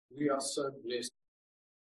We are so blessed.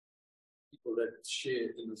 People that share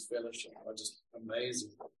in this fellowship are just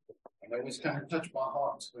amazing. And they always kind of touch my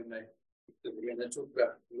heart when they talk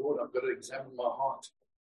about, Lord, I've got to examine my heart.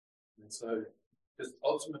 And so, because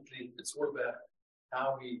ultimately it's all about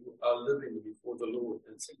how we are living before the Lord.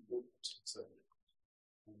 It's important. So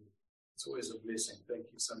it's always a blessing. Thank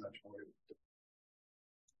you so much, Maureen.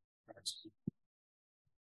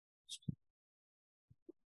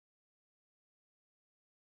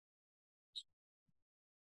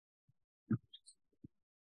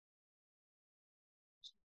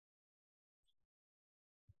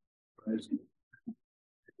 You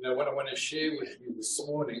know, what I want to share with you this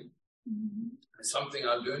morning is something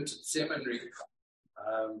I learned at seminary,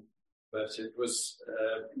 but it was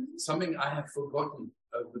something I have forgotten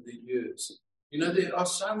over the years. You know, there are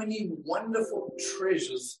so many wonderful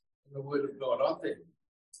treasures in the Word of God, aren't there?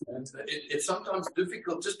 And it's sometimes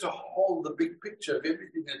difficult just to hold the big picture of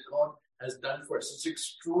everything that God has done for us. It's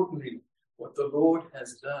extraordinary what the Lord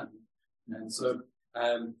has done. And so,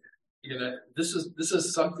 you know, this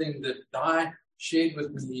is something that Di shared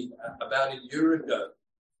with me about a year ago.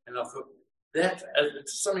 And I thought,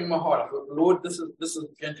 it's something in my heart. I thought, Lord, this is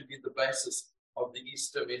going to be the basis of the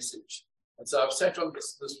Easter message. And so I've sat on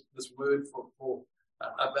this word for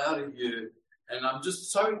about a year, and I'm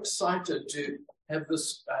just so excited to have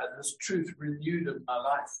this truth renewed in my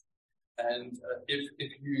life. And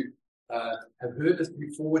if you have heard this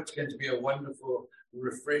before, it's going to be a wonderful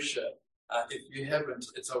refresher. If you haven't,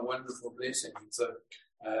 it's a wonderful blessing. And so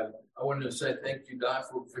I want to say thank you, Di,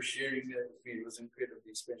 for sharing that with me. It was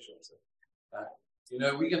incredibly special. So, you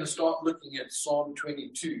know, we're going to start looking at Psalm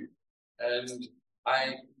 22. And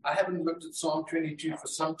I haven't looked at Psalm 22 for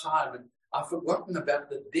some time, and I've forgotten about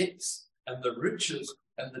the depths and the riches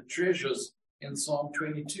and the treasures in Psalm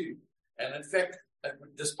 22. And in fact,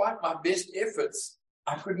 despite my best efforts,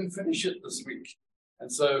 I couldn't finish it this week. And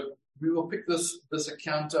so we will pick this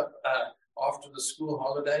account up after the school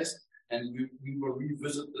holidays, and we will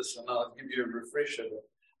revisit this, and I'll give you a refresher.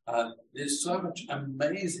 There's so much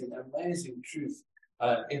amazing truth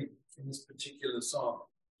in this particular psalm.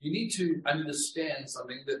 You need to understand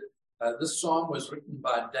something, that this psalm was written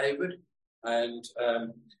by David, and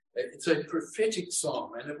it's a prophetic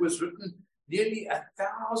psalm, and it was written nearly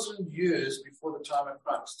 1,000 years before the time of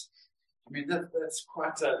Christ. I mean, that's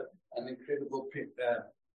quite an incredible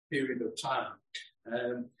period of time.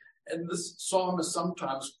 And this psalm is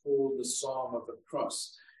sometimes called the Psalm of the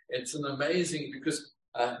Cross. It's an amazing, because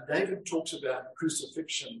David talks about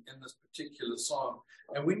crucifixion in this particular psalm.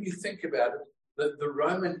 And when you think about it, the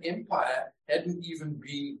Roman Empire hadn't even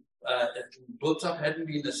been built up, hadn't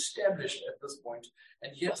been established at this point.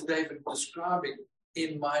 And here's David describing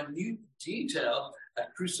in minute detail a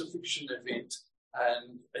crucifixion event.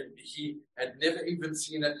 And he had never even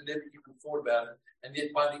seen it, never even thought about it. And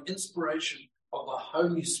yet by the inspiration of the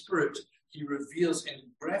Holy Spirit, he reveals in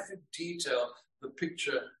graphic detail the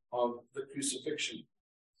picture of the crucifixion.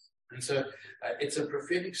 And so it's a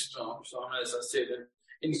prophetic psalm, as I said.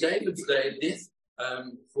 In David's day, death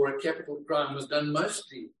for a capital crime was done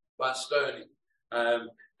mostly by stoning.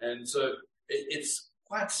 And so it's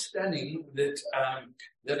quite stunning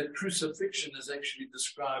that a crucifixion is actually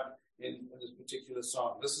described in this particular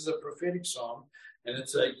psalm. This is a prophetic psalm, and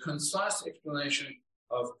it's a concise explanation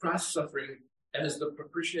of Christ's suffering as the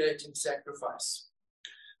propitiating sacrifice.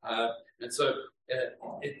 And so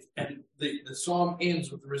the psalm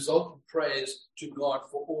ends with the resultant praise to God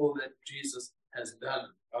for all that Jesus has done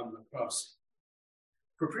on the cross.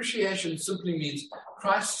 Propitiation simply means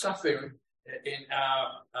Christ's suffering in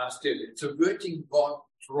our stead. It's averting God's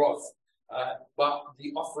wrath by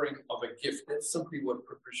the offering of a gift. That's simply what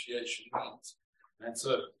propitiation means. And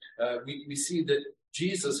so we see that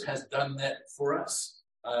Jesus has done that for us,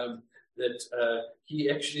 that he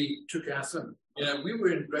actually took our sin. You know, we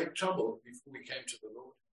were in great trouble before we came to the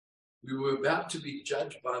Lord. We were about to be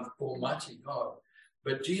judged by the Almighty God,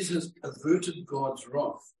 but Jesus averted God's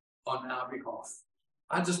wrath on our behalf.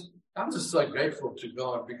 I'm just so grateful to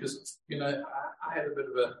God, because, you know, I had a bit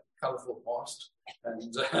of a colorful past,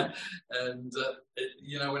 and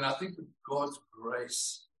you know, when I think of God's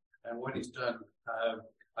grace and what he's done,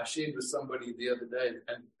 I shared with somebody the other day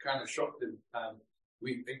and kind of shocked them.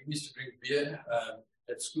 We used to drink beer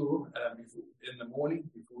at school in the morning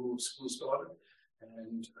before school started,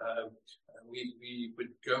 and we would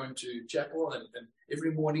go into chapel, and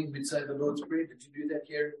every morning we'd say the Lord's Prayer. Did you do that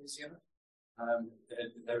here in New Zealand?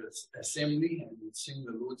 At assembly, and we'd sing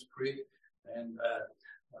the Lord's Prayer, and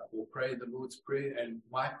we'll pray the Lord's Prayer. And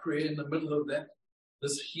my prayer in the middle of that,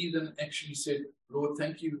 this heathen actually said, Lord,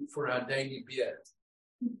 thank you for our daily beer.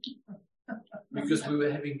 because we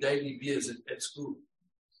were having daily beers at school.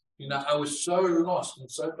 I was so lost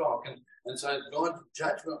and so dark, and so God's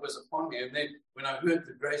judgment was upon me. And then when I heard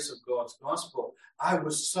the grace of God's gospel, I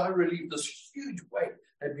was so relieved. This huge weight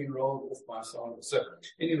had been rolled off my shoulders. So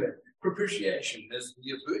anyway, propitiation is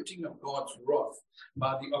the averting of God's wrath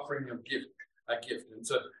by the offering of a gift. And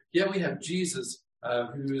so here we have Jesus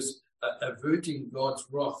who is averting God's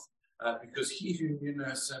wrath because he who knew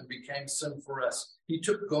no sin became sin for us. He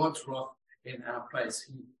took God's wrath in our place.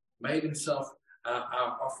 He made himself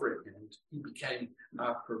our offering, and he became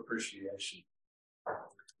our propitiation.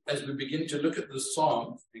 As we begin to look at the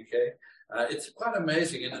psalm, it's quite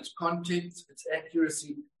amazing in its context, its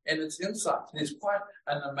accuracy, and its insight. There's quite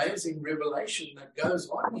an amazing revelation that goes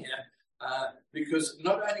on here, because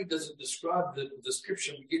not only does it describe the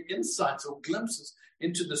description, we get insights or glimpses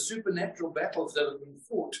into the supernatural battles that have been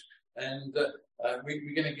fought. And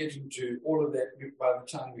we're going to get into all of that by the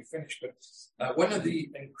time we finish. But one of the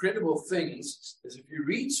incredible things is if you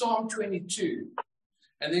read Psalm 22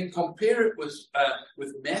 and then compare it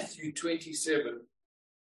with Matthew 27,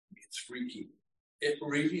 it's freaky. It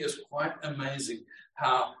really is quite amazing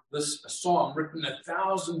how this psalm, written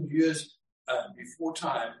 1,000 years before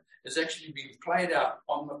time, has actually been played out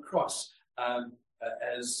on the cross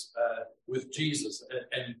as with Jesus.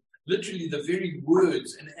 And literally the very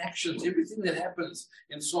words and actions, everything that happens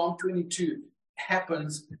in Psalm 22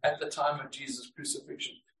 happens at the time of Jesus'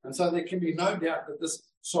 crucifixion. And so there can be no doubt that this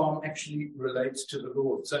psalm actually relates to the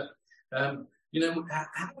Lord. So, how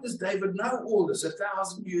does David know all this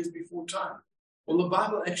 1,000 years before time? Well, the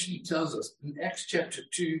Bible actually tells us in Acts chapter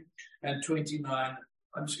 2 and 29.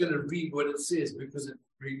 I'm just going to read what it says because it's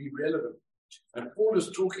really relevant. And Paul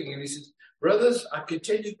is talking and he says, "Brothers, I can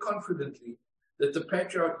tell you confidently that the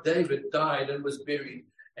patriarch David died and was buried,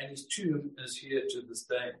 and his tomb is here to this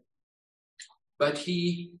day. But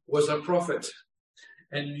he was a prophet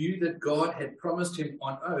and knew that God had promised him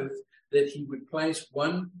on oath that he would place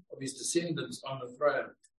one of his descendants on the throne.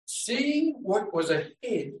 Seeing what was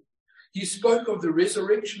ahead, he spoke of the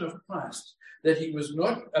resurrection of Christ, that he was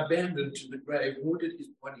not abandoned to the grave, nor did his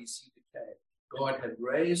body see decay. God had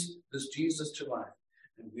raised this Jesus to life,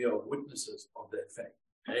 and we are witnesses of that fact."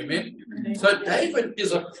 Amen. So David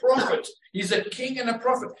is a prophet. He's a king and a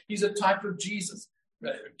prophet. He's a type of Jesus,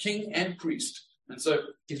 king and priest. And so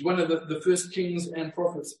he's one of the first kings and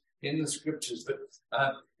prophets in the scriptures. But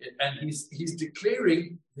and he's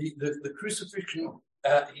declaring the crucifixion.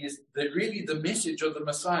 Is really the message of the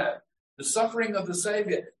Messiah, the suffering of the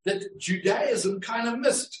Savior that Judaism kind of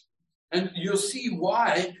missed. And you'll see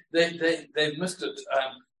why they missed it.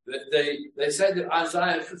 They say that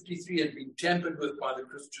Isaiah 53 had been tampered with by the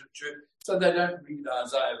Christian church, so they don't read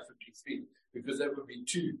Isaiah 53 because that would be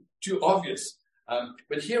too obvious.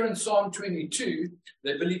 But here in Psalm 22,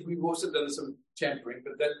 they believe we've also done some tampering,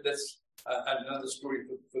 but that's another story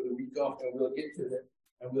for the week after. We'll get to that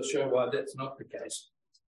and we'll show why that's not the case.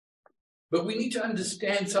 But we need to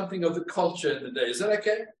understand something of the culture in the day. Is that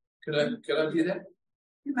okay? Could I do that?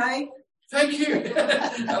 You may. Thank you.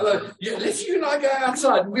 Hello. Yeah, let's you and I go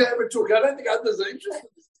outside and we'll have a talk. I don't think others are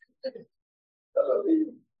interested. Hello.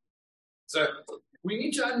 So we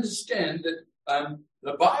need to understand that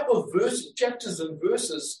the Bible chapters and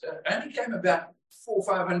verses only came about 400 or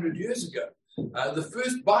 500 years ago. The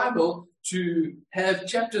first Bible to have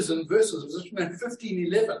chapters and verses was written in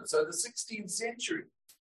 1511, so the 16th century.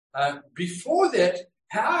 Before that,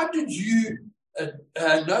 how did you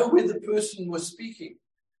know where the person was speaking?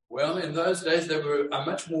 Well, in those days, they were a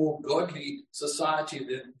much more godly society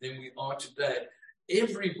than we are today.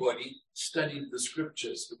 Everybody studied the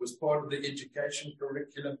scriptures. It was part of the education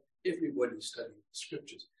curriculum. Everybody studied the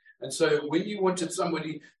scriptures. And so when you wanted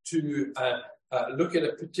somebody to look at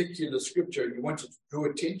a particular scripture, you wanted to draw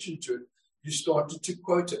attention to it, you started to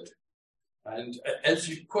quote it. And as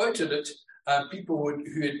you quoted it, people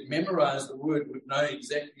who had memorized the word would know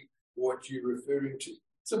exactly what you're referring to.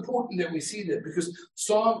 It's important that we see that because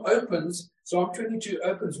Psalm 22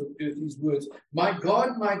 opens with these words, my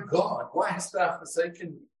God, why hast thou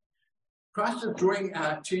forsaken me? Christ is drawing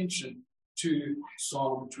our attention to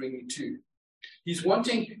Psalm 22. He's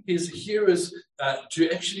wanting his hearers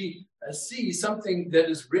to actually see something that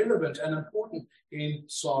is relevant and important in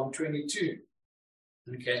Psalm 22.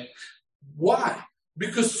 Okay, why?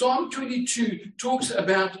 Because Psalm 22 talks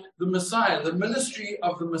about the Messiah, the ministry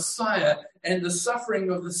of the Messiah, and the suffering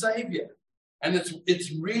of the Savior. And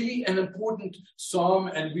it's really an important psalm,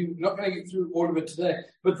 and we're not going to get through all of it today.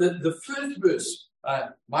 But the first verse,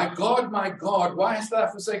 my God, why hast thou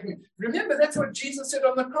forsaken me? Remember, that's what Jesus said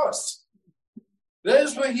on the cross. That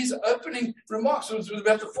is where his opening remarks was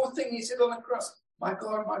about the fourth thing he said on the cross. My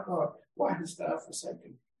God, Why hast thou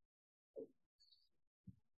forsaken me?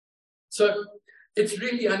 So it's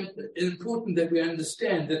really important that we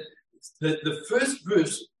understand that the first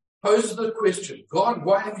verse poses the question, God,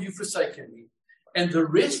 why have you forsaken me? And the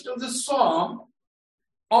rest of the psalm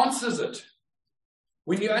answers it.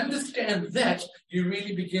 When you understand that, you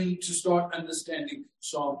really begin to start understanding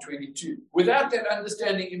Psalm 22. Without that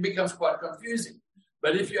understanding, it becomes quite confusing.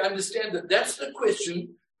 But if you understand that that's the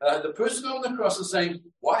question, the person on the cross is saying,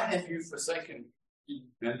 why have you forsaken me?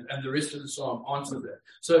 And the rest of the psalm answers that.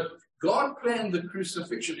 So God planned the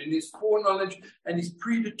crucifixion in his foreknowledge and his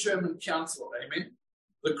predetermined counsel. Amen.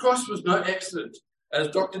 The cross was no accident. As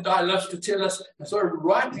Dr. Dye loves to tell us, and so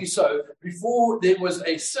rightly so, before there was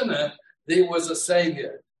a sinner, there was a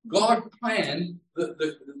savior. God planned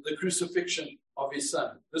the crucifixion of his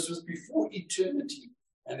son. This was before eternity,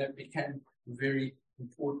 and it became very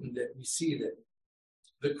important that we see that.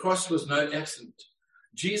 The cross was no accident.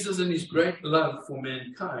 Jesus, in his great love for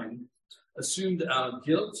mankind, assumed our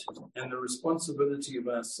guilt and the responsibility of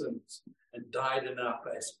our sins and died in our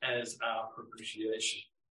place as our propitiation.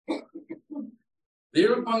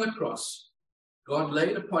 There upon the cross, God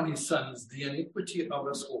laid upon his sons the iniquity of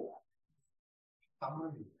us all.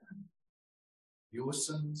 Hallelujah. Your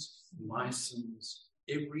sins, my sins,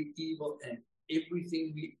 every evil and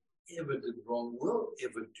everything we ever did wrong, will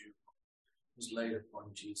ever do, was laid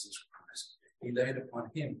upon Jesus Christ. He laid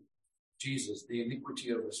upon him, Jesus, the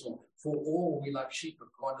iniquity of us all. For all we like sheep have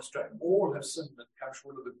gone astray. All have sinned and come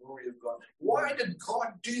short of the glory of God. Why did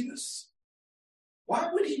God do this? Why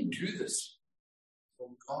would he do this? For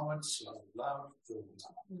God so loved the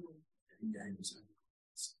world that he gave his only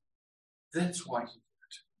son. That's why he did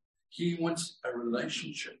it. He wants a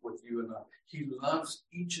relationship with you and I. He loves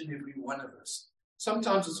each and every one of us.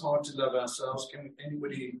 Sometimes it's hard to love ourselves. Can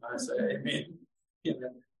anybody say amen?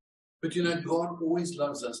 But God always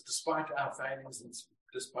loves us despite our failings and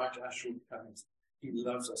despite our shortcomings. He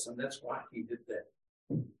loves us, and that's why he did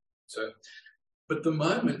that. But the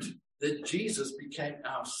moment that Jesus became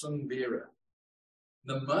our sin bearer,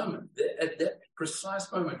 at that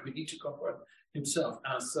precise moment, we need to confront himself,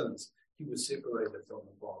 our sins. He was separated from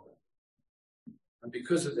the Father. And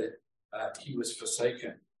because of that, he was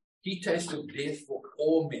forsaken. He tasted death for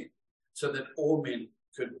all men, so that all men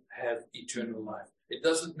could have eternal life. It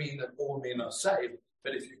doesn't mean that all men are saved,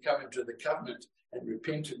 but if you come into the covenant and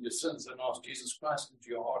repent of your sins and ask Jesus Christ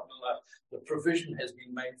into your heart and life, the provision has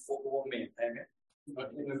been made for all men. Amen.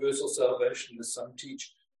 Not universal salvation, as some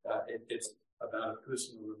teach. It's about a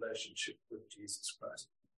personal relationship with Jesus Christ.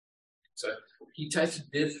 So he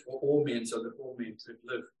tasted death for all men so that all men could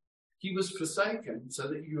live. He was forsaken so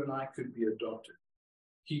that you and I could be adopted.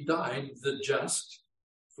 He died, the just,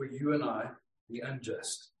 for you and I, the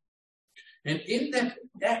unjust. And in that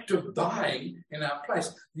act of dying in our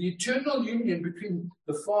place, the eternal union between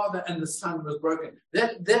the Father and the Son was broken.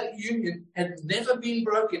 That union had never been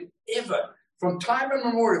broken, ever. From time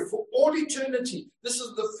immemorial, for all eternity. This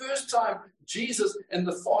is the first time Jesus and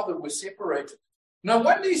the Father were separated. No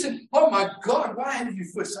wonder he said, oh my God, why have you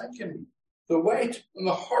forsaken me? The weight and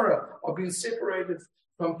the horror of being separated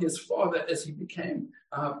from his Father as he became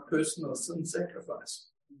our personal sin sacrifice.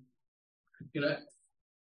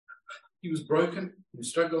 He was broken, he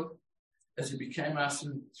struggled as he became our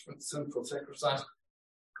sinful sacrifice.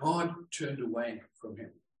 God turned away from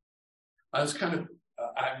him. I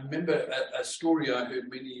remember a story I heard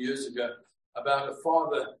many years ago about a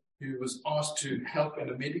father who was asked to help in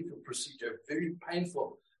a medical procedure, a very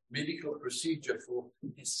painful medical procedure for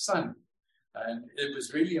his son. And it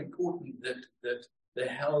was really important that they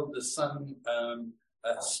held the son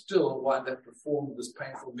still while they performed this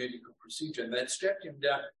painful medical procedure. And they'd strapped him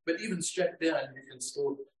down, but even strapped down, you can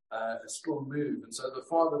still move. And so the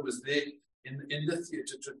father was there in the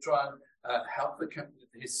theatre to try and help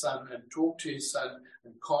his son and talk to his son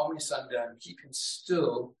and calm his son down, keep him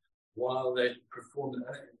still while they performed.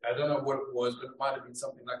 I don't know what it was, but it might have been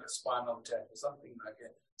something like a spinal tap or something like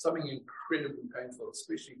that. Something incredibly painful,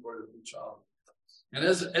 especially for a little child. And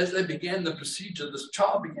as they began the procedure, this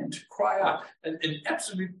child began to cry out in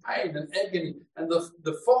absolute pain and agony. And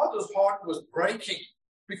the father's heart was breaking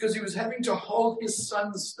because he was having to hold his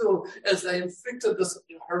son still as they inflicted this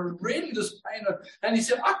horrendous pain. And he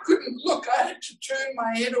said, I couldn't look. I had to turn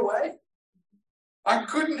my head away. I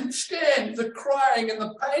couldn't stand the crying and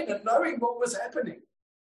the pain and knowing what was happening.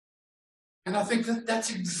 And I think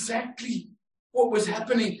that's exactly what was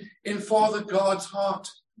happening in Father God's heart.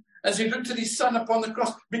 As he looked at his son upon the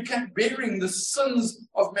cross, began bearing the sins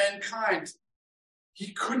of mankind.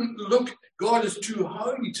 He couldn't look. God is too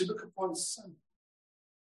holy to look upon his son.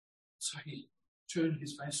 So he turned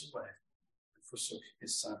his face away and forsook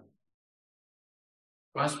his son.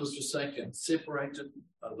 Christ was forsaken, separated,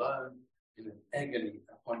 alone, in an agony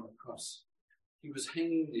upon the cross. He was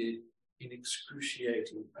hanging there in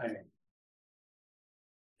excruciating pain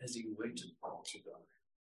as he waited to die.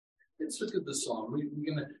 Let's look at the psalm. We're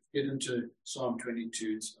going to get into Psalm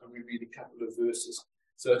 22. I'm going to read a couple of verses.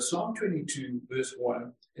 So Psalm 22, verse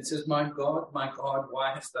 1, it says, my God,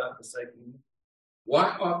 why hast thou forsaken me?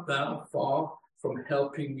 Why art thou far from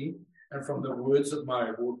helping me and from the words of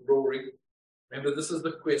my roaring? Remember, this is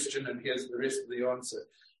the question, and here's the rest of the answer.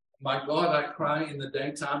 My God, I cry in the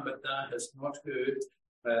daytime, but thou hast not heard,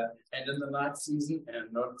 and in the night season,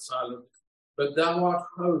 and not silent. But thou art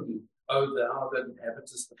holy, O thou that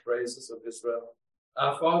inhabitest the praises of Israel.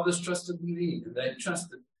 Our fathers trusted in thee, and they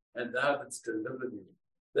trusted, and thou didst deliver them.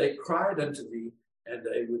 They cried unto thee, and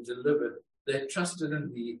they were delivered. They trusted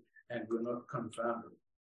in thee, and were not confounded.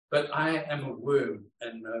 But I am a worm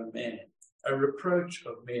and no man, a reproach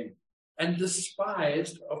of men, and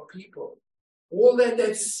despised of people. All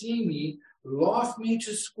that see me laugh me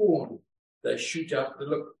to scorn. They shoot out the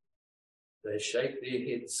look. They shake their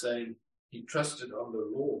heads, saying, he trusted on the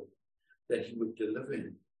Lord, that he would deliver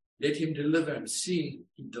him. Let him deliver him, seeing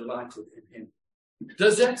he delighted in him.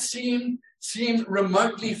 Does that seem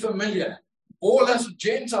remotely familiar? All us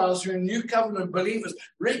Gentiles who are New Covenant believers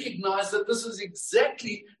recognize that this is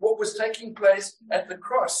exactly what was taking place at the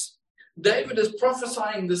cross. David is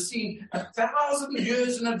prophesying the scene 1,000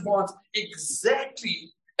 years in advance,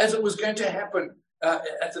 exactly as it was going to happen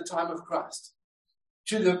at the time of Christ.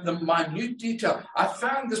 To the minute detail. I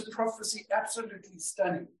found this prophecy absolutely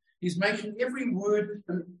stunning. He's making every word,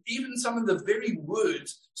 and even some of the very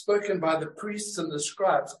words spoken by the priests and the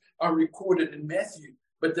scribes are recorded in Matthew,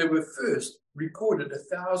 but they were first recorded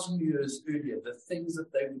 1,000 years earlier, the things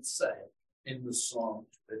that they would say in the psalm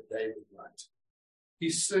that David wrote. He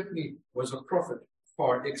certainly was a prophet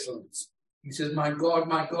par excellence. He says, my God,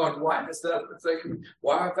 why hast thou forsaken me?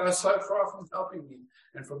 Why art thou so far from helping me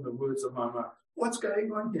and from the words of my mouth? What's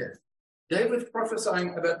going on here? David's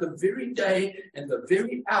prophesying about the very day and the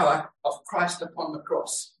very hour of Christ upon the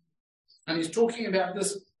cross. And he's talking about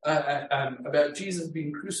this, about Jesus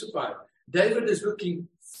being crucified. David is looking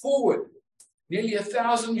forward nearly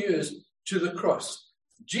 1,000 years to the cross.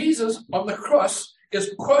 Jesus on the cross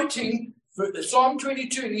is quoting Psalm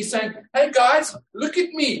 22, and he's saying, hey guys, look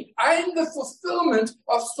at me. I am the fulfillment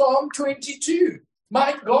of Psalm 22.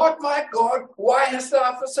 My God, why hast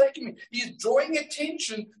thou forsaken me? He's drawing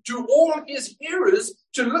attention to all his hearers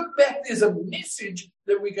to look back. There's a message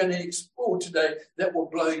that we're going to explore today that will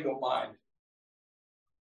blow your mind.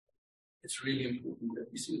 It's really important that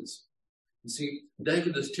we see this. You see,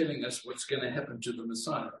 David is telling us what's going to happen to the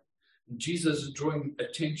Messiah. And Jesus is drawing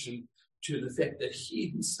attention to the fact that he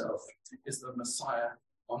himself is the Messiah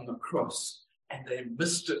on the cross. And they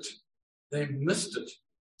missed it.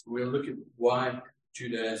 We'll look at why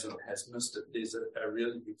Judaism has missed it. There's a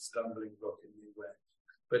really big stumbling block in their way.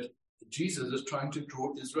 But Jesus is trying to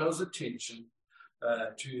draw Israel's attention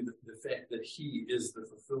to the fact that he is the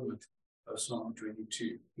fulfillment of Psalm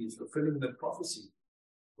 22. He's fulfilling the prophecy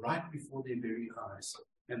right before their very eyes,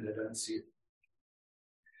 and they don't see it.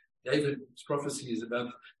 David's prophecy is about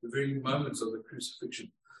the very moments of the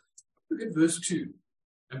crucifixion. Look at verse 2.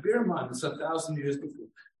 And bear in mind, it's 1,000 years before.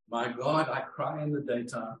 My God, I cry in the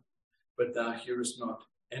daytime, but thou hearest not,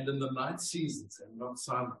 and in the night seasons am not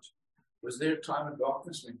silent. Was there a time of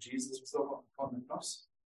darkness when Jesus was upon the cross?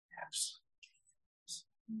 Perhaps.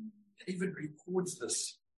 David records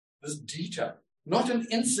this detail, not an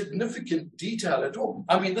insignificant detail at all.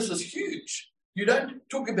 I mean, this is huge. You don't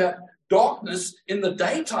talk about darkness in the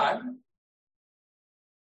daytime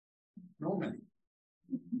normally.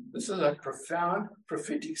 This is a profound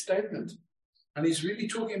prophetic statement. And he's really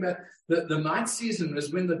talking about the night season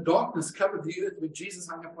is when the darkness covered the earth when Jesus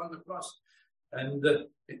hung upon the cross. And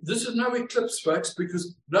this is no eclipse, folks,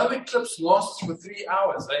 because no eclipse lasts for 3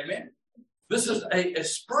 hours. Amen? This is a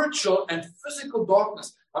spiritual and physical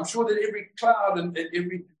darkness. I'm sure that every cloud and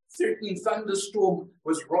every threatening thunderstorm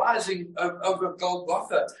was rising over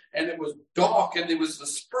Golgotha, and it was dark, and there was the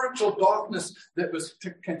spiritual darkness that was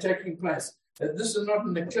taking place. This is not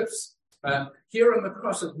an eclipse. Here on the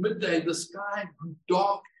cross at midday, the sky grew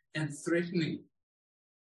dark and threatening.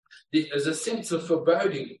 There's a sense of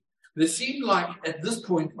foreboding. There seemed like at this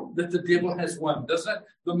point that the devil has won, doesn't it?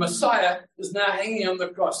 The Messiah is now hanging on the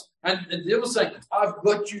cross, and the devil's saying, I've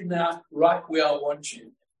got you now right where I want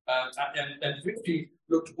you. And victory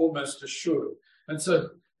looked almost assured. And so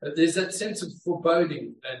there's that sense of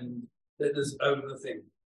foreboding and that is over the thing.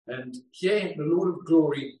 And here the Lord of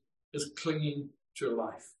glory is clinging to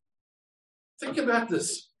life. Think about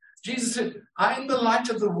this. Jesus said, I am the light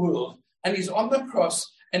of the world. And he's on the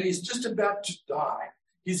cross, and he's just about to die.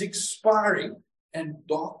 He's expiring, and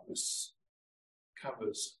darkness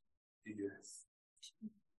covers the earth.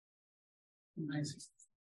 Amazing.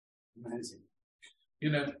 Amazing.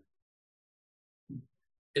 You know,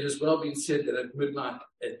 it has well been said that at midnight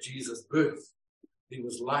at Jesus' birth, there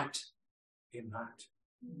was light in night.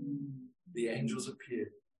 The angels appeared,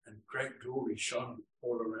 and great glory shone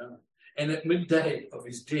all around. And at midday of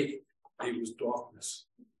his death, there was darkness.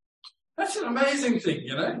 That's an amazing thing,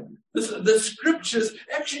 you know. The scriptures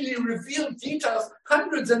actually reveal details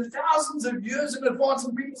hundreds and thousands of years in advance.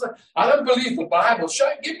 And people say, I don't believe the Bible.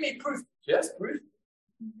 Give me proof. Yes, proof.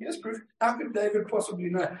 Yes, proof. How could David possibly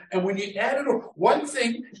know? And when you add it all, one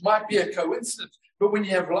thing might be a coincidence. But when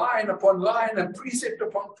you have line upon line and precept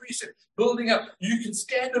upon precept building up, you can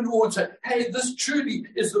stand in awe and say, hey, this truly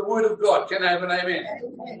is the word of God. Can I have an amen?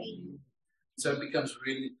 Amen. So it becomes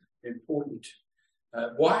really important.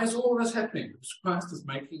 Why is all this happening? Because Christ is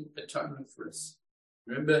making atonement for us.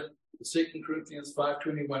 Remember, the 2 Corinthians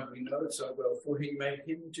 5:21, we know it so well. For he made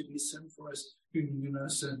him to be sin for us who knew no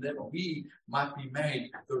sin, that we might be made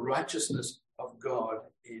the righteousness of God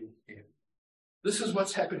in him. This is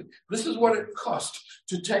what's happening. This is what it cost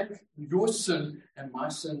to take your sin and my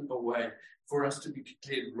sin away for us to be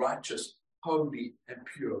declared righteous, holy, and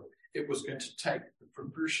pure. It was going to take the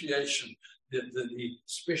propitiation, the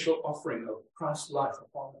special offering of Christ's life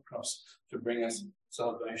upon the cross to bring us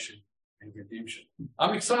salvation and redemption.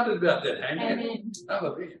 I'm excited about that. Amen.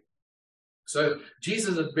 Hallelujah. So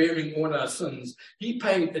Jesus is bearing all our sins. He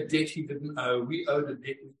paid a debt he didn't owe. We owed a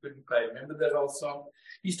debt we couldn't pay. Remember that old song?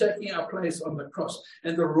 He's taking our place on the cross.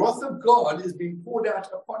 And the wrath of God is being poured out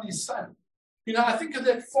upon his son. You know, I think of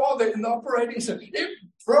that father in the operating center. It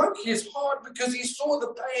broke his heart because he saw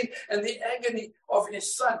the pain and the agony of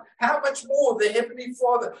his son. How much more the Heavenly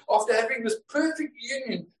Father, after having this perfect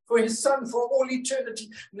union for his son for all eternity,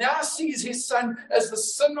 now sees his son as the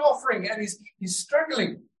sin offering, and he's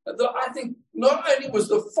struggling. I think not only was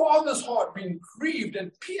the Father's heart being grieved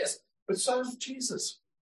and pierced, but so is Jesus.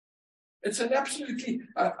 It's an absolutely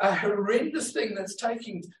a horrendous thing that's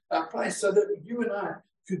taking place so that you and I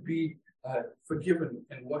could be forgiven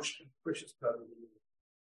and washed in the precious blood of the Lord.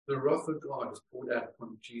 The wrath of God is poured out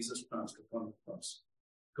upon Jesus Christ upon the cross.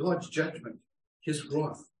 God's judgment, his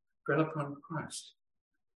wrath, fell upon Christ.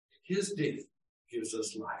 His death gives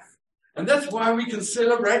us life. And that's why we can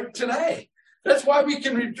celebrate today. That's why we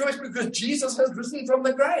can rejoice, because Jesus has risen from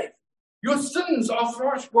the grave. Your sins are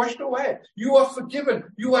washed away. You are forgiven.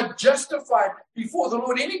 You are justified before the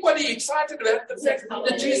Lord. Anybody excited about the fact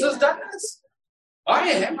that Jesus done this? I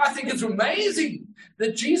am. I think it's amazing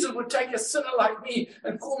that Jesus would take a sinner like me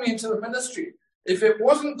and call me into the ministry. If it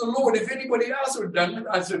wasn't the Lord, if anybody else would have done it,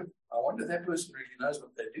 I said, I wonder if that person really knows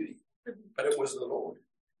what they're doing. But it was the Lord.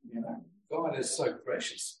 You know, God is so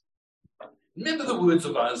gracious. Remember the words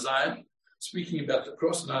of Isaiah, speaking about the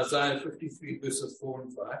cross in Isaiah 53, verses 4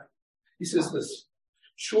 and 5. He says this,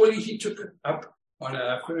 surely he took up on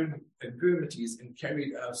our infirmities and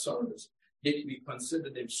carried our sorrows, yet we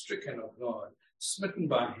considered him stricken of God, smitten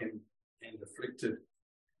by him and afflicted.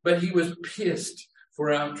 But he was pierced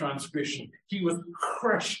for our transgression. He was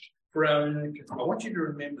crushed for our iniquities. I want you to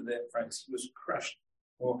remember that phrase. He was crushed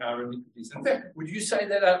for our iniquities. In fact, would you say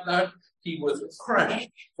that out loud? He was crushed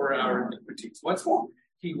for our iniquities. Once more.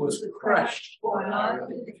 He was crushed for our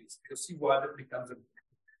iniquities. You'll see why that becomes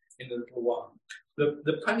in a little while.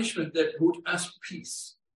 The punishment that brought us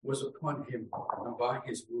peace was upon him, and by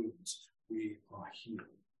his wounds we are healed.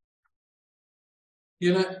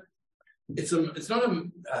 You know, it's not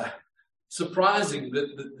surprising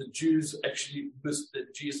that the Jews actually missed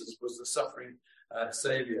that Jesus was the suffering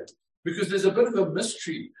Savior, because there's a bit of a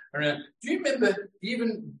mystery around. Do you remember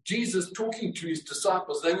even Jesus talking to his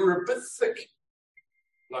disciples? They were a bit thick.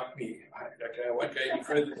 Like me. Okay, I won't go any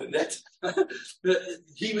further than that.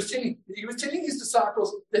 He was telling his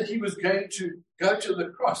disciples that he was going to go to the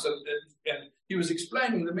cross, and he was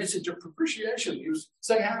explaining the message of propitiation. He was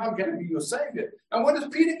saying how I'm going to be your Savior. And what does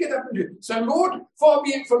Peter get up and do? So, Lord, far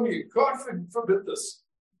be it from you. God forbid this.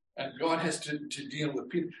 And God has to deal with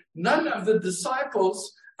Peter. None of the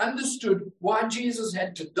disciples understood why Jesus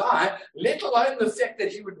had to die, let alone the fact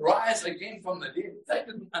that he would rise again from the dead. They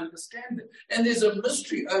didn't understand it. And there's a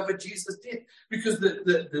mystery over Jesus' death, because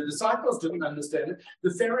the disciples didn't understand it.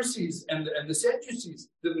 The Pharisees and the Sadducees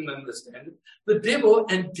didn't understand it. The devil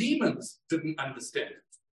and demons didn't understand it.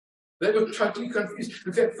 They were totally confused.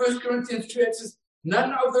 In fact, 1 Corinthians 2 says,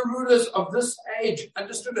 none of the rulers of this age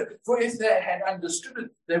understood it. For if they had understood it,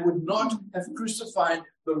 they would not have crucified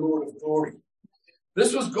the Lord of glory.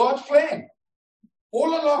 This was God's plan. all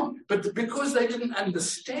along. But because they didn't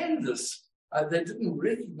understand this, they didn't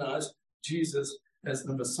recognize Jesus as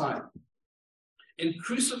the Messiah. In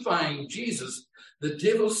crucifying Jesus, the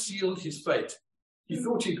devil sealed his fate. He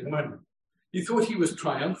thought he'd won. He thought he was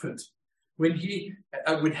triumphant when he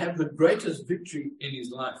would have the greatest victory in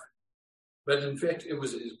his life. But in fact, it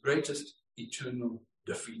was his greatest eternal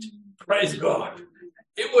defeat. Praise God.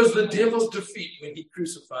 It was the devil's defeat when he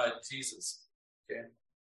crucified Jesus. Okay.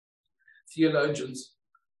 Theologians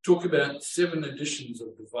talk about 7 editions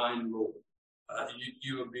of divine law.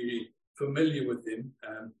 You will be familiar with them,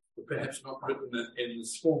 perhaps not written in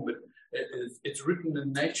this form, but it's written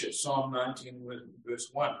in nature. Psalm 19, verse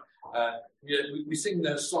 1. We sing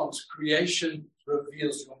those songs, creation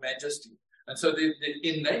reveals your majesty. And so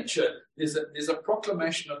in nature, there's a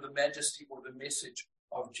proclamation of the majesty or the message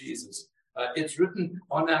of Jesus. It's written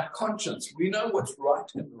on our conscience. We know what's right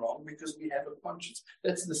and wrong because we have a conscience.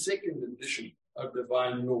 That's the 2nd edition of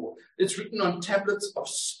divine law. It's written on tablets of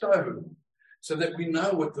stone so that we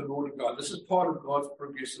know what the Lord of God. This is part of God's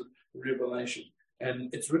progressive revelation.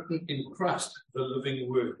 And it's written in Christ, the living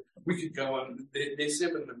word. We could go on. There's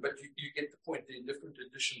 7 of them, but you get the point. There are different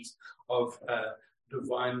editions of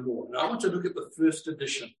divine law. And I want to look at the 1st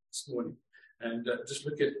edition this morning and just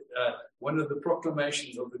look at one of the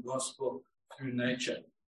proclamations of the gospel through nature.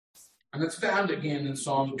 And it's found again in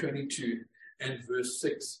Psalm 22 and verse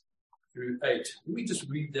 6 through 8. Let me just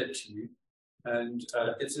read that to you. And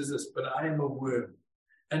it says this, but I am a worm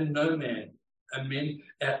and no man,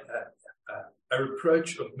 a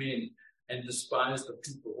reproach of men and despise the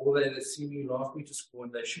people. All they that see me laugh me to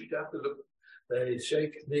scorn. They shoot out the look. They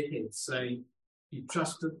shake their heads, saying, he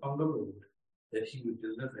trusted on the Lord that he would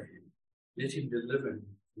deliver him. Let him deliver him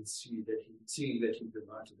and seeing that he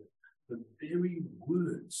delighted it. The very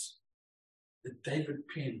words that David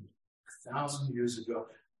penned 1,000 years ago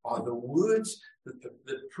are the words that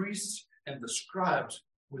the priests and the scribes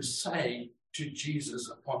would say to Jesus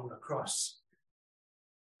upon the cross.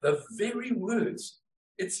 The very words.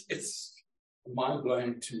 It's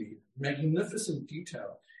mind-blowing to me. Magnificent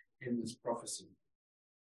detail in this prophecy.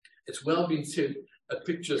 It's well been said, a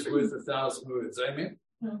picture's worth 1,000 words. Amen?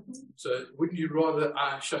 Mm-hmm. So wouldn't you rather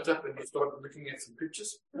I shut up and you start looking at some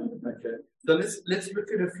pictures? Okay. So let's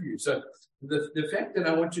look at a few. So the fact that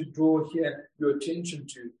I want to draw here your attention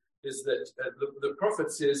to is that the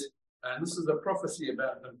prophet says, and this is a prophecy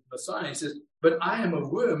about the Messiah, he says, but I am a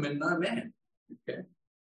worm and no man. Okay.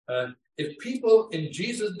 If people in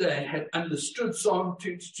Jesus' day had understood Psalm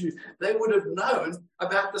 22, they would have known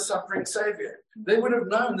about the suffering Savior. They would have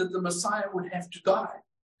known that the Messiah would have to die.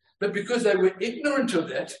 But because they were ignorant of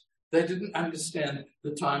that, they didn't understand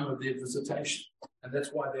the time of their visitation. And that's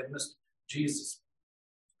why they missed Jesus.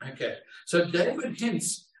 Okay, so David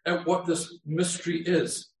hints at what this mystery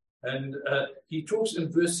is. And he talks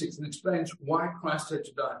in verse 6 and explains why Christ had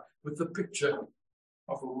to die with the picture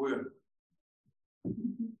of a worm.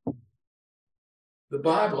 The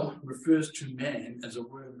Bible refers to man as a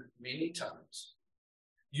worm many times.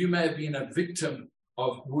 You may have been a victim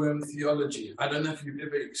of worm theology. I don't know if you've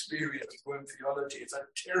ever experienced worm theology. It's a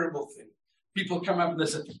terrible thing. People come up and they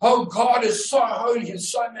say, oh, God is so holy and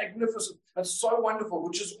so magnificent and so wonderful,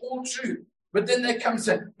 which is all true. But then they come and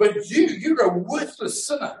say, but you're a worthless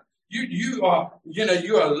sinner. You are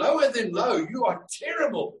lower than low. You are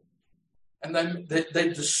terrible. And they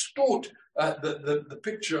distort the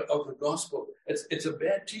picture of the gospel. It's a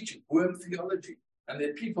bad teaching, worm theology. And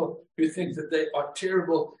there are people who think that they are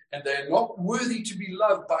terrible and they are not worthy to be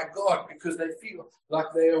loved by God because they feel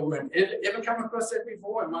like they are worm. Ever come across that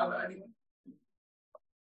before? Am I the only one?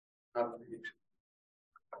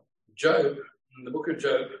 Job, in the book of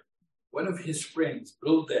Job, one of his friends,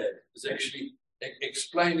 Bildad, is actually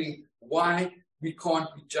explaining why we can't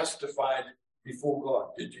be justified before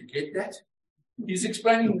God. Did you get that? He's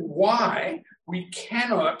explaining why we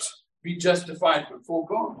cannot be justified before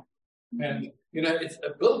God. And, it's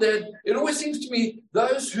Bildad. It always seems to me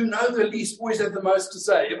those who know the least always have the most to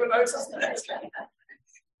say. Ever notice that?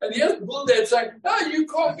 And here's Bildad saying, no, you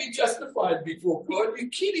can't be justified before God. You're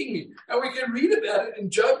kidding me. And we can read about it in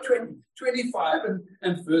Job 25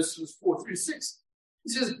 and verses 4 through 6. He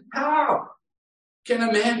says, how can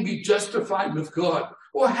a man be justified with God?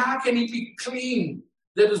 Or how can he be clean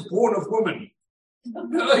that is born of woman?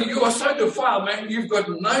 You are so defiled, man. You've got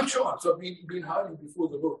no chance of being holy before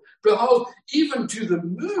the Lord. Behold, even to the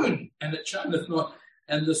moon, and it shineth not,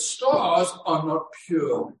 and the stars are not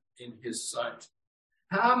pure in his sight.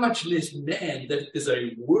 How much less man that is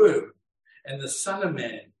a worm, and the Son of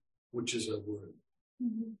Man, which is a worm.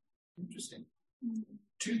 Mm-hmm. Interesting. Mm-hmm.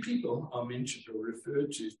 2 people are mentioned or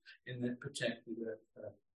referred to in that particular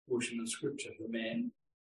portion of Scripture, the man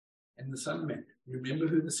and the Son of Man. Remember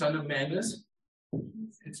who the Son of Man is?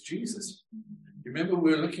 It's Jesus. Remember,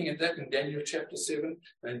 we were looking at that in Daniel chapter 7,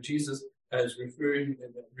 and Jesus is referred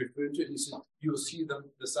to, he said, you'll see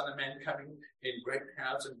the Son of Man coming in great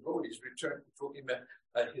crowds and glory. He's return, talking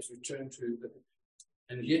about his return to the.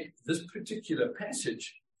 And yet, this particular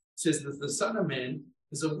passage says that the Son of Man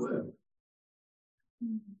is a worm.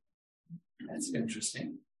 That's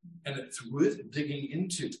interesting. And it's worth digging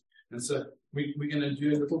into. And so we're going to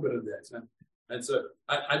do a little bit of that. And so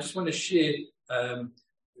I just want to share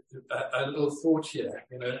a little thought here,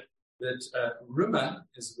 that rima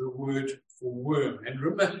is the word for worm. And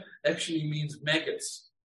rima actually means maggots.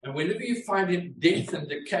 And whenever you find death and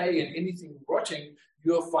decay and anything rotting,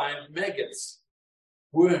 you'll find maggots,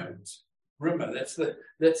 worms, rima.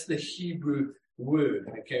 That's the Hebrew word.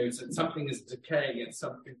 Okay, so something is decaying and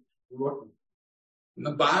something rotten. In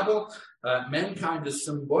the Bible, mankind is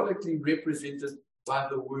symbolically represented by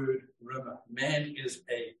the word rima. Man is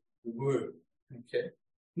a worm. Okay,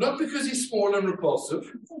 not because he's small and repulsive,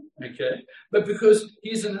 okay, but because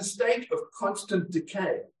he's in a state of constant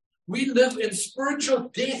decay. We live in spiritual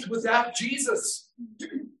death without Jesus.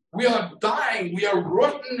 We are dying. We are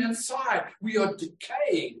rotten inside. We are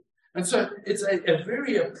decaying. And so it's a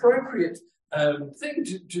very appropriate thing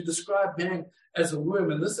to describe man as a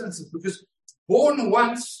worm in this instance, because born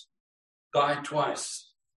once, die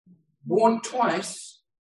twice. Born twice,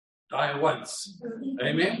 die once.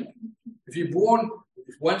 Amen? If you're born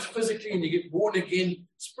once physically and you get born again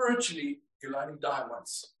spiritually, you'll only die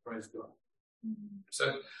once. Praise God.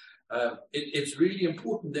 So it's really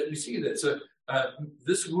important that we see that. So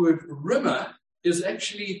this word rima is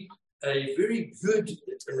actually a very good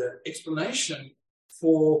explanation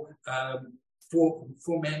for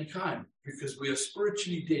mankind, because we are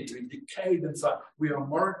spiritually dead, we're decayed inside, we are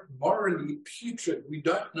morally putrid, we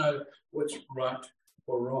don't know what's right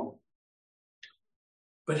or wrong.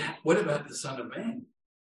 But what about the Son of Man?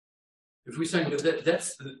 If we're saying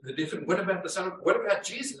that's the different, what about the Son of, what about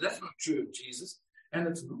Jesus? That's not true of Jesus, and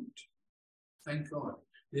it's not. Thank God.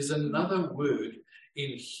 There's another word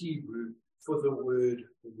in Hebrew for the word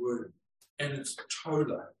worm, and it's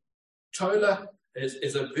tola. Tola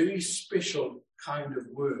is a very special kind of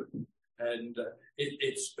worm, and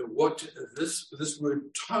it's what this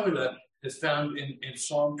word tola is found in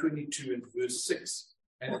Psalm 22 and verse 6.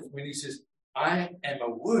 And when he says, I am a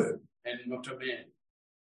worm and not a man.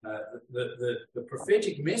 The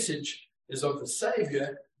prophetic message is of the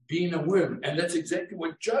Savior being a worm, and that's exactly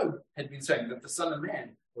what Job had been saying, that the Son of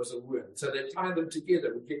Man was a worm. So they tie them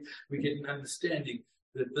together. We get an understanding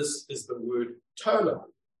that this is the word tola.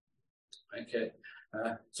 Okay,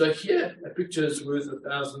 so here a picture is worth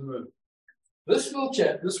 1,000 words. This little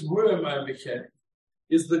chap, this worm over here,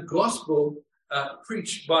 is the gospel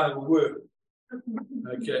preached by the worm.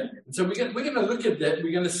 Okay, and so we're going to look at that.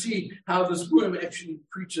 We're going to see how this worm actually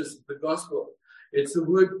preaches the gospel. It's the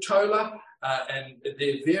word tola, and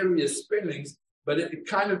there are various spellings, but it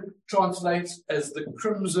kind of translates as the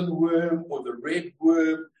crimson worm or the red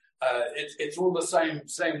worm. It's all the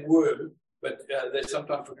same worm, but they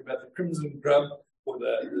sometimes talk about the crimson grub or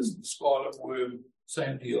the scarlet worm.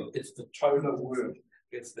 Same deal. It's the tola worm.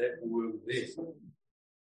 It's that worm there.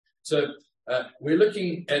 So we're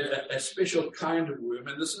looking at a special kind of worm,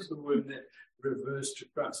 and this is the worm that refers to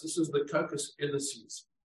Christ. This is the Coccus ilices,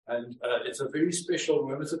 and it's a very special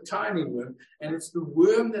worm. It's a tiny worm, and it's the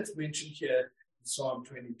worm that's mentioned here in Psalm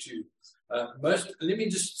 22. Let me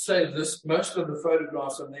just say this: most of the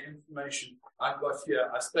photographs and the information I got here,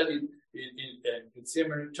 I studied in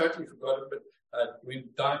seminary. Totally forgot it, but we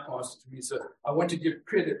bypassed it to me. So I want to give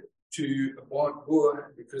credit to Bart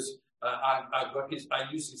Boer, because I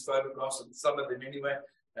used his photographs, and some of them anyway,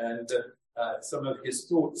 and some of his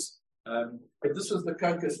thoughts. But this was the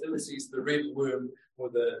Coccus ilices, the red worm, or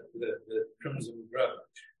the crimson grub.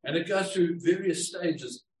 And it goes through various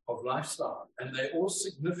stages of lifestyle, and they're all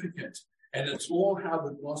significant, and it's all how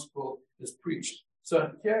the gospel is preached.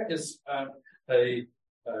 So here is the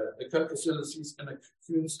Coccus ilices in a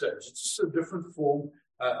cocoon stage. It's just a different form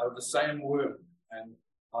of the same worm, and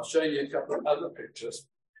I'll show you a couple of other pictures.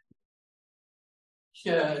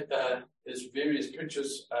 Here is various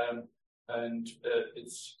pictures, and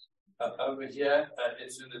it's over here,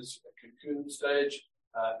 it's in its cocoon stage.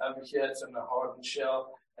 Over here, it's in the hardened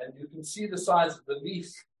shell, and you can see the size of the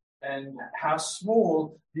leaf and how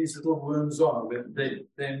small these little worms are. They're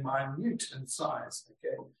minute in size,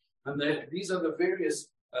 okay? And these are the various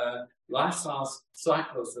lifestyle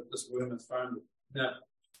cycles that this worm is found in. Now,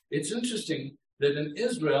 it's interesting that in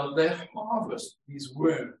Israel, they harvest these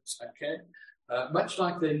worms, okay? Much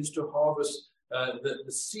like they used to harvest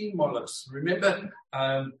the sea mollusks. Remember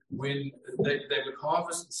when they would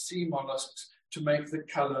harvest the sea mollusks to make the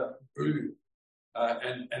color blue.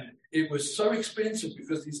 And it was so expensive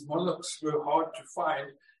because these mollusks were hard to find.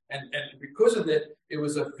 And because of that, it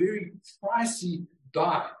was a very pricey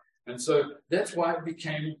dye. And so that's why it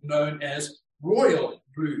became known as royal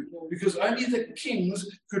blue, because only the kings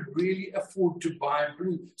could really afford to buy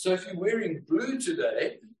blue. So if you're wearing blue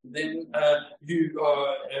today, then you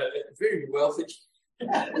are very wealthy.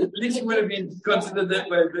 At least it would have been considered that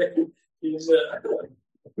way back in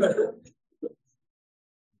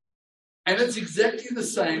and it's exactly the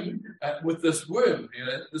same with this worm.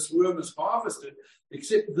 This worm is harvested,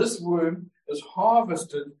 except this worm is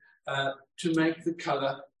harvested to make the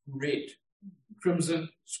color red, crimson,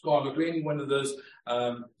 scarlet, or any one of those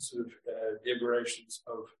sort of aberrations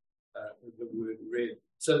of the word red.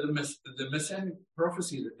 So the Messianic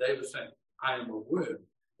prophecy that David was saying, I am a worm,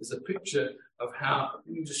 is a picture of how,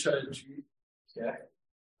 let me just show it to you. Yeah.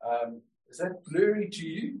 Is that blurry to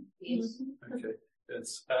you? Yes. Okay.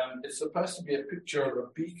 It's supposed to be a picture of a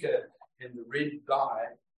beaker in the red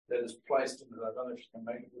dye that is placed in it. I don't know if you can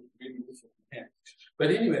make it look really different. Yeah.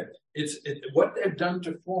 But anyway, what they've done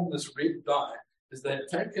to form this red dye is they've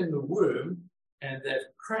taken the worm and they've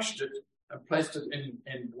crushed it and placed it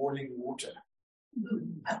in boiling water.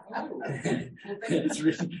 It's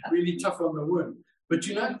really, really tough on the worm. But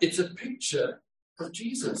it's a picture of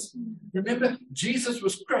Jesus. Remember, Jesus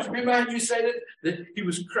was crushed. Remember how you said that he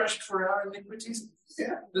was crushed for our iniquities?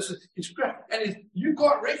 Yeah, he's crushed. And you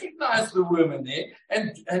can't recognize the worm in there.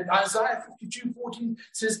 And Isaiah 52:14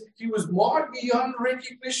 says he was marred beyond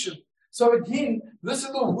recognition. So again, this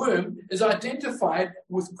little worm is identified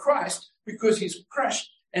with Christ because he's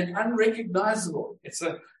crushed and unrecognizable. It's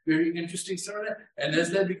a very interesting story. And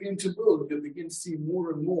as they begin to build, you'll begin to see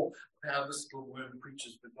more and more how this little worm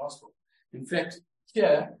preaches the gospel. In fact,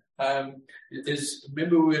 here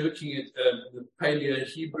remember we were looking at the Paleo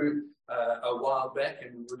Hebrew a while back,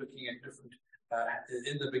 and we were looking at different,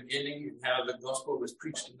 in the beginning, how the gospel was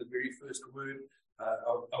preached in the very first word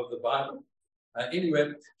of the Bible.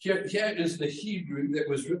 Anyway, here is the Hebrew that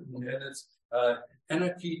was written, and it's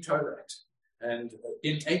Anarchy Torat. And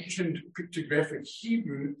in ancient pictographic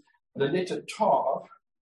Hebrew, the letter Tav,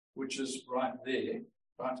 which is right there,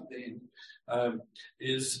 right at the end,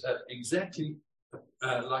 is exactly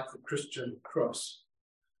like the Christian cross.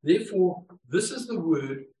 Therefore, this is the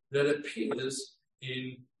word that appears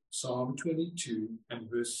in Psalm 22 and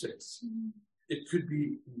verse 6. It could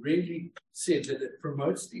be really said that it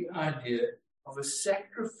promotes the idea of a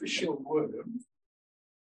sacrificial worm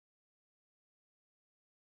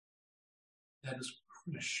that is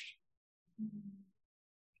crushed.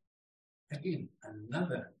 Again,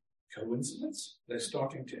 another coincidence. They're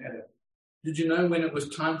starting to add up. Did you know when it was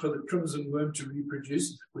time for the crimson worm to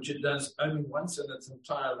reproduce, which it does only once in its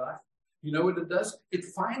entire life? You know what it does? It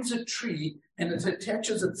finds a tree and it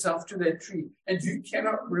attaches itself to that tree, and you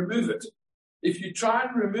cannot remove it. If you try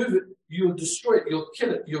and remove it, you'll destroy it, you'll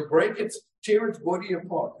kill it, you'll break it, tear its body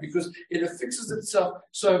apart, because it affixes itself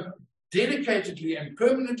so dedicatedly and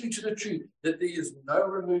permanently to the tree that there is no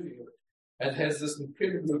removing of it. It has this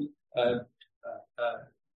incredible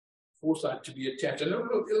foresight to be attached. And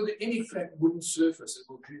it'll any flat wooden surface, it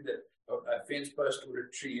will do that, a fence post or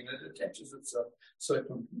a tree, and it attaches itself so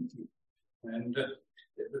completely. And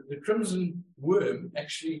the crimson worm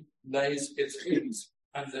actually lays its eggs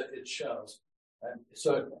under its shells. And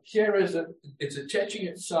so here it's attaching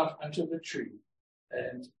itself onto the tree.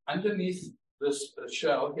 And underneath this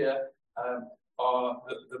shell here are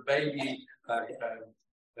the baby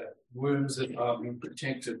worms that are being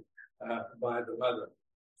protected by the mother.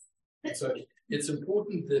 So it's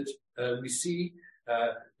important that we see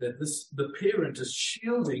that the parent is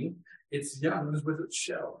shielding its young with its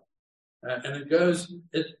shell, and it goes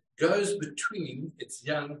between its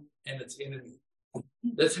young and its enemy.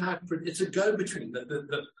 That's how it's a go-between.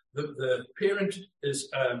 The parent is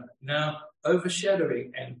now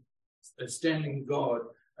overshadowing and standing guard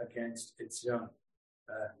against its young.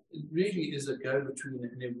 It really is a go-between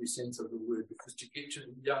in every sense of the word, because to get to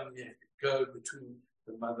the young, you have to go between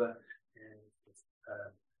the mother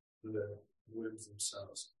and the worms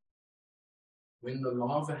themselves. When the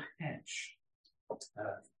larvae hatch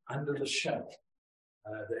under the shell,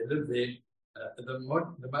 they live there.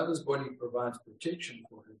 The mother's body provides protection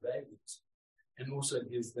for her babies and also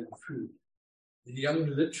gives them food. The young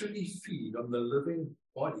literally feed on the living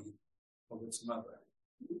body of its mother.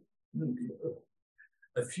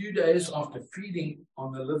 A few days after feeding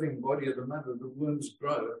on the living body of the mother, the worms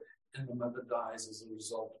grow and the mother dies as a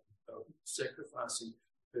result of sacrificing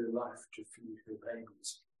her life to feed her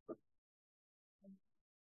babies.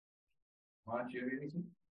 Might you hear anything?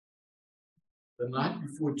 The night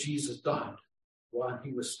before Jesus died, while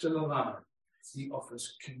he was still alive, he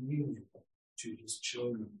offers communion to his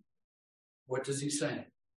children. What does he say?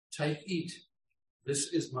 Take, eat. This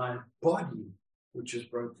is my body, which is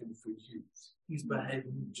broken for you. He's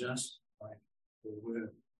behaving just like the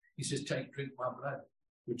worm. He says, take, drink my blood,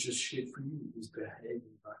 which is shed for you. He's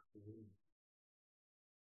behaving like the worm.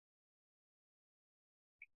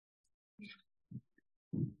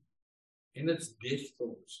 In its death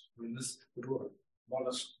thoughts, when this little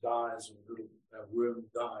mollusk dies or little worm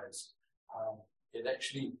dies, it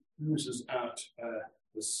actually oozes out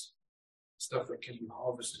this stuff that can be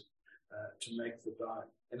harvested to make the dye.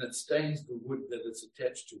 And it stains the wood that it's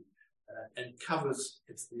attached to and covers,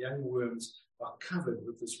 the young worms are covered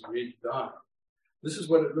with this red dye. This is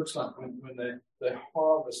what it looks like when they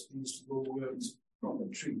harvest these little worms from the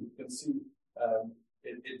tree. You can see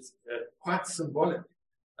it's quite symbolic.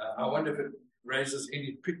 I wonder if it raises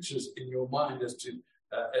any pictures in your mind as to,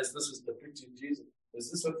 as this is depicting Jesus. Is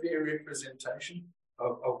this a fair representation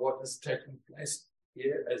of what is taking place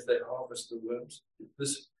here as they harvest the worms?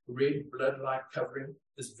 This red blood-like covering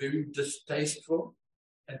is very distasteful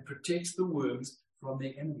and protects the worms from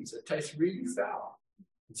their enemies. It tastes really foul,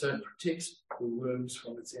 and so it protects the worms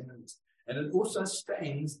from its enemies. And it also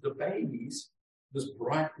stains the babies this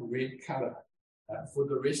bright red color for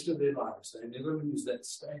the rest of their lives. They never lose that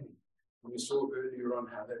staining. And we saw earlier on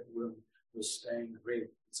how that worm was stained red.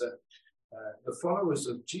 So the followers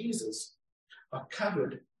of Jesus are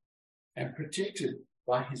covered and protected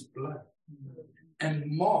by his blood and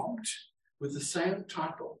marked with the same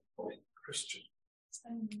title, Christian,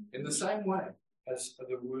 in the same way as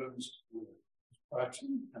the worms were. Quite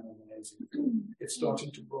an amazing thing. It's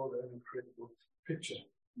starting to build an incredible picture.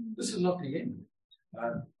 This is not the end.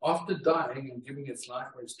 After dying and giving its life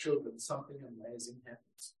for its children, something amazing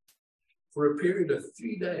happens. For a period of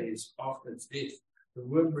 3 days after its death, the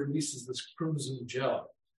worm releases this crimson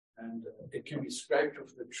gel, and it can be scraped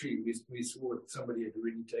off the tree. We saw somebody had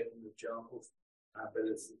already taken the gel off, but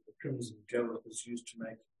it's the crimson gel that was used to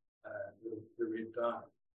make the red dye.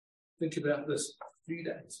 Think about this, 3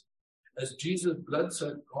 days. As Jesus'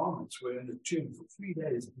 blood-soaked garments were in the tomb for 3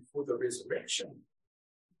 days before the resurrection,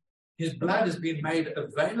 his blood has been made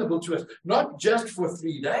available to us, not just for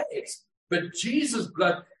 3 days, but Jesus'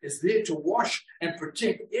 blood is there to wash and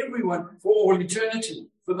protect everyone for all eternity,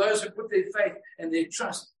 for those who put their faith and their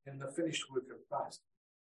trust in the finished work of Christ.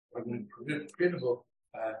 What an incredible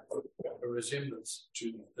resemblance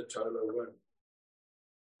to the Tolo worm.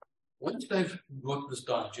 Once they've got this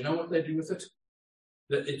dye, do you know what they do with it?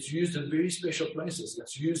 That it's used in very special places.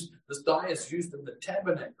 This dye is used in the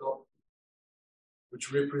tabernacle,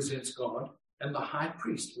 which represents God, and the high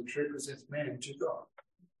priest, which represents man to God.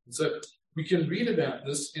 And so we can read about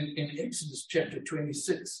this in Exodus chapter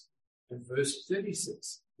 26 and verse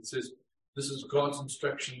 36. It says, this is God's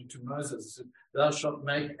instruction to Moses. It says, thou shalt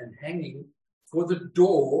make an hanging for the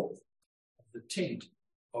door of the tent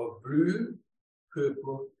of blue,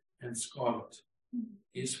 purple, and scarlet.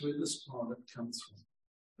 Here's where the scarlet comes from.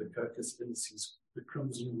 The Coccus ilicis, the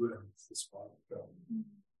crimson worm, the scarlet worm.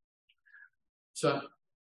 So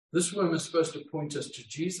this worm is supposed to point us to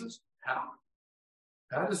Jesus. How?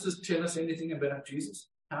 How does this tell us anything about Jesus?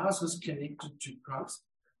 How is this connected to Christ?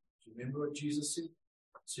 Do you remember what Jesus said?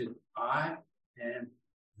 He said, I am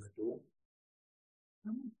the door.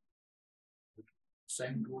 The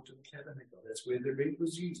same door to the tabernacle. That's where the red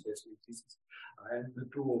was used. That's where Jesus said, I am the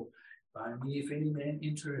door. By me, if any man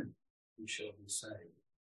enter in, he shall be saved.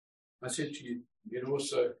 I said to you, it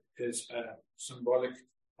also is symbolic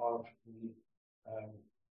of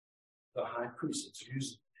the high priest. It's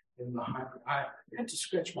used in the high priest. I had to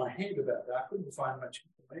scratch my head about that. I couldn't find much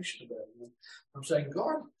information about it. I'm saying,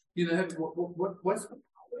 God, what's the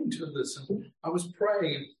point of this? And I was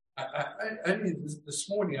praying. Only this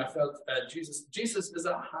morning I felt Jesus. Jesus is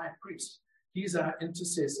our high priest. He's our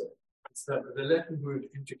intercessor. It's the Latin word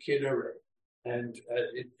intercedere, and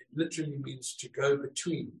it literally means to go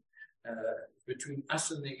between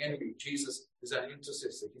us and the enemy. Jesus is our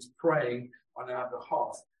intercessor. He's praying on our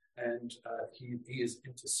behalf, and he is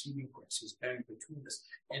interceding for us. He's going between us.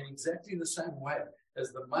 And exactly the same way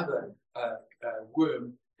as the mother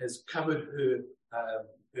worm has covered her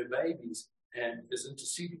babies and is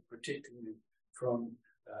interceding, protecting them from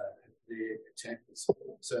their attackers.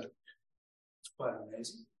 So it's quite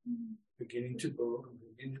amazing. Beginning to build and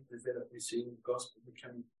beginning to develop. We're seeing the gospel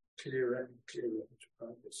becoming clearer and clearer into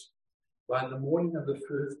focus. By the morning of the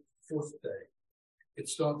fourth day,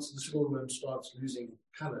 this little worm starts losing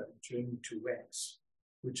color and turning to wax,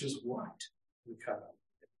 which is white in color.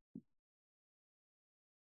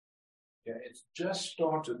 Yeah, it's just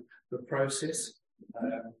started the process,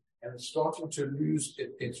 and it's starting to lose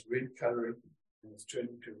its red coloring, and it's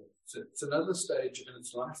turning to red. So it's another stage in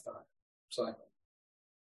its lifetime cycle.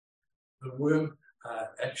 The worm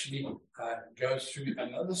actually goes through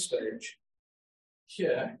another stage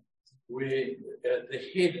here, where the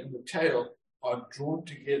head and the tail are drawn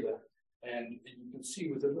together, and you can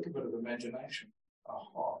see with a little bit of imagination a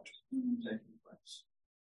heart taking place,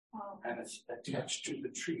 and it's attached to the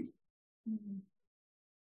tree.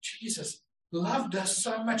 Jesus loved us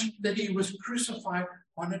so much that he was crucified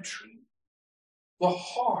on a tree. The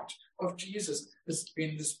heart of Jesus has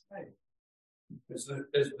been displayed. As the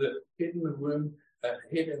head and the worm,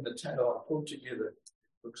 head and the tail are pulled together,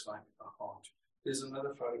 it looks like a heart. There's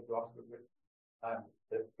another photograph of it.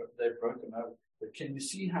 They've broken over. But can you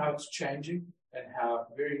see how it's changing and how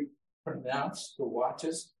very pronounced the white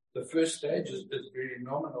is? The first stage is very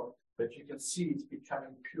nominal, but you can see it's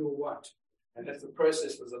becoming pure white. And if the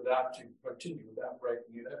process was allowed to continue without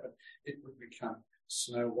breaking it open, it would become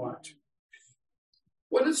snow white.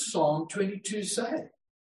 What does Psalm 22 say?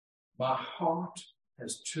 My heart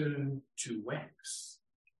has turned to wax,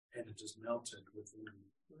 and it is melted within me.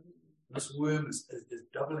 This worm is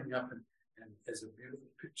doubling up and as a beautiful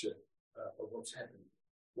picture of what's happening.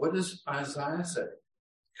 What does Isaiah say?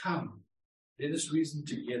 Come, let us reason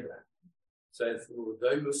together. Saith the Lord,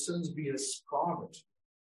 though your sins be as scarlet,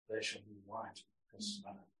 they shall be white as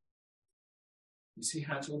snow. You see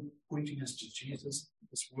how it's all pointing us to Jesus?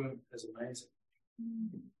 This worm is amazing.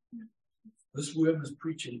 This worm is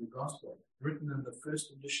preaching the gospel, written in the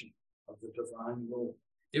first edition of the divine law.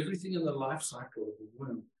 Everything in the life cycle of the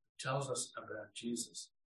worm tells us about Jesus.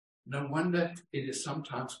 No wonder it is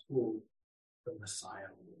sometimes called the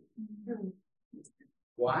Messiah worm.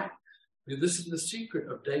 Why? This is the secret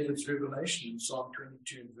of David's revelation in Psalm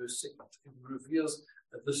 22 and verse 6. It reveals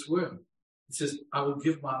that this worm. It says, I will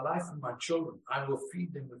give my life and my children. I will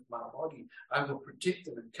feed them with my body. I will protect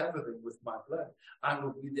them and cover them with my blood. I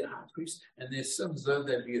will be their high priest, and their sins, though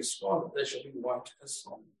they be as scarlet, they shall be white as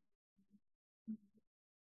snow.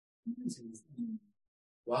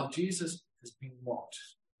 While Jesus has been mocked,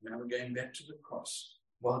 now we're going back to the cross.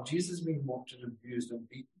 While Jesus has been mocked and abused and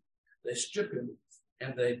beaten, they strip him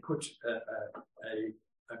and they put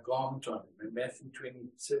a garment on him. In Matthew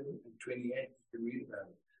 27 and 28, you can read about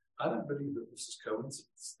it. I don't believe that this is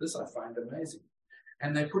coincidence. This I find amazing.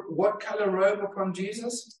 And they put what color robe upon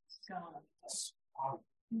Jesus? Scarlet.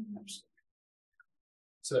 Absolutely.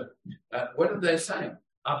 So what are they saying?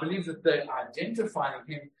 I believe that they're identifying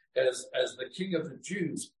him as the king of the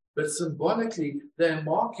Jews, but symbolically they're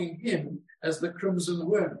marking him as the crimson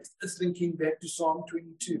worm. It's linking back to Psalm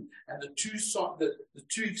 22. And the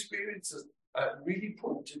two experiences really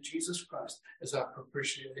point to Jesus Christ as our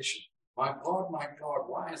propitiation. My God,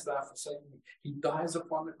 why hast thou forsaken me? He dies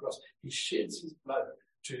upon the cross. He sheds his blood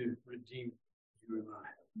to redeem you and I.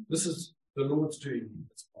 This is the Lord's doing.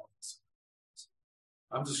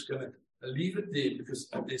 I'm just going to leave it there because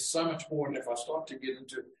there's so much more. And if I start to get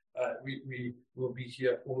into we will be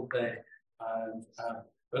here all day.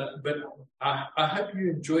 But I hope you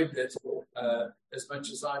enjoyed that as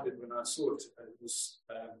much as I did when I saw it. It was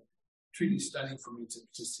truly stunning for me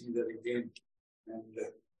to see that again. And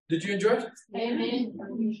did you enjoy it? Amen.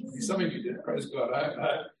 Some of you did. Praise God.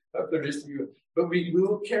 I hope the rest of you. But we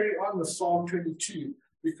will carry on with Psalm 22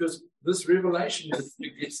 because this revelation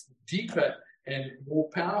gets deeper and more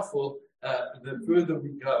powerful the further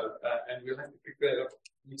we go. And we'll have to pick that up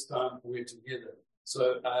next time we're together.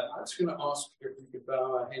 So I'm just going to ask if we could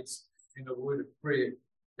bow our heads in a word of prayer.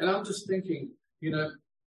 And I'm just thinking,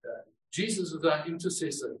 Jesus is our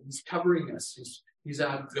intercessor. He's covering us. He's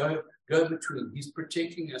our go-between. He's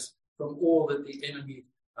protecting us from all that the enemy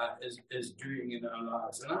is doing in our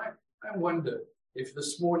lives. And I wonder if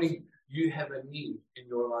this morning you have a need in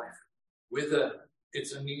your life, whether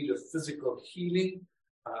it's a need of physical healing,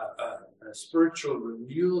 a spiritual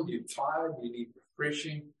renewal, you're tired, you need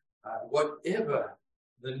refreshing, whatever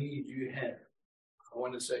the need you have. I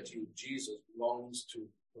want to say to you, Jesus longs to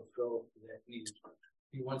fulfill that need.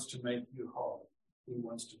 He wants to make you whole. He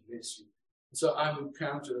wants to bless you. So I would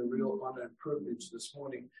count it a real honor and privilege this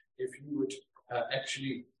morning if you would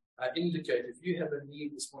actually indicate if you have a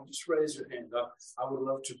need this morning, just raise your hand up. I would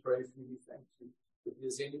love to pray for you. Thank you. If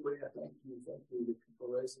there's anybody, I thank you. Thank you. The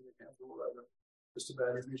people raising their hands all over. Just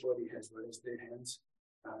about everybody has raised their hands.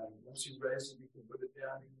 Once you raise it, you can put it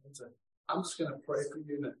down. I'm just going to pray for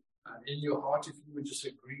you in your heart. If you would just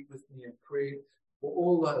agree with me and pray for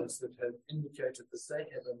all those that have indicated that they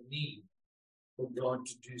have a need for God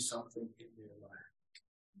to do something in their life.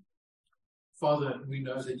 Father, we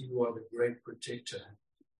know that you are the great protector.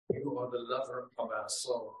 You are the lover of our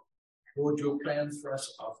soul. Lord, your plans for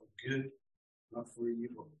us are for good, not for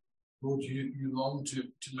evil. Lord, you long to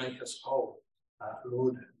make us whole.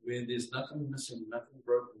 Lord, where there's nothing missing, nothing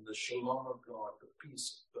broken, the shalom of God, the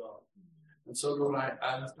peace of God. And so, Lord,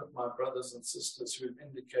 I lift up my brothers and sisters who have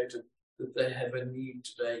indicated that they have a need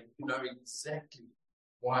today. You know exactly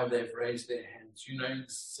why they've raised their hands. You know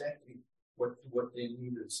exactly what their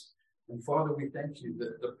need is. And Father, we thank you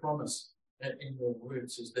that the promise in your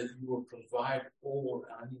words is that you will provide all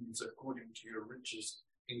our needs according to your riches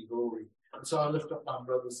in glory. And so I lift up my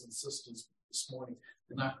brothers and sisters this morning,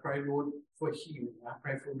 and I pray, Lord, for healing. I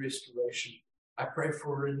pray for restoration. I pray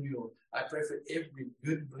for renewal. I pray for every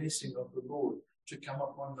good blessing of the Lord to come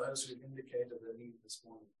upon those who indicated a need this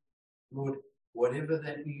morning. Lord, whatever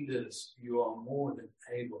that need is, you are more than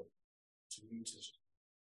able to meet it.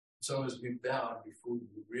 So as we bow before you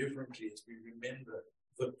reverently, as we remember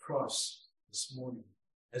the cross this morning,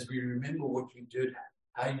 as we remember what you did,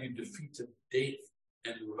 how you defeated death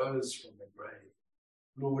and rose from the grave.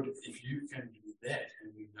 Lord, if you can do that,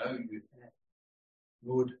 and we know you can,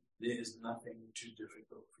 Lord, there is nothing too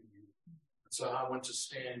difficult for you. So I want to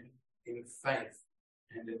stand in faith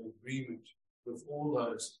and in agreement with all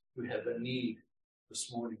those who have a need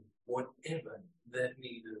this morning. Whatever that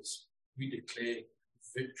need is, we declare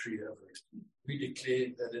victory over it. We declare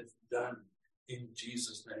that it's done in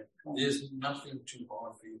Jesus' name. There's nothing too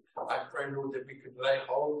hard for you. I pray, Lord, that we could lay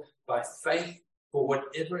hold by faith for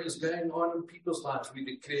whatever is going on in people's lives. We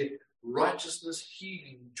declare righteousness,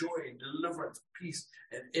 healing, joy, deliverance, peace,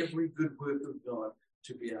 and every good work of God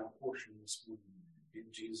to be our portion this morning in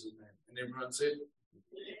Jesus' name. And everyone said,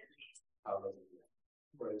 hallelujah.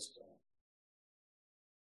 Praise God.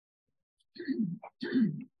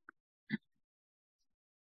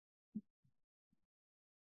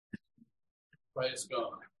 Praise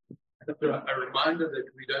God. A reminder that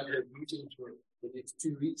we don't have meetings for the next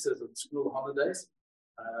 2 weeks as of school holidays.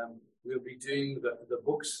 We'll be doing the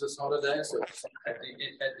books this holiday. So at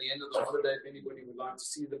the end of the holiday, if anybody would like to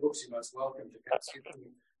see the books, you're most welcome to come see them.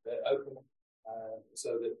 They're open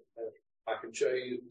so that I can show you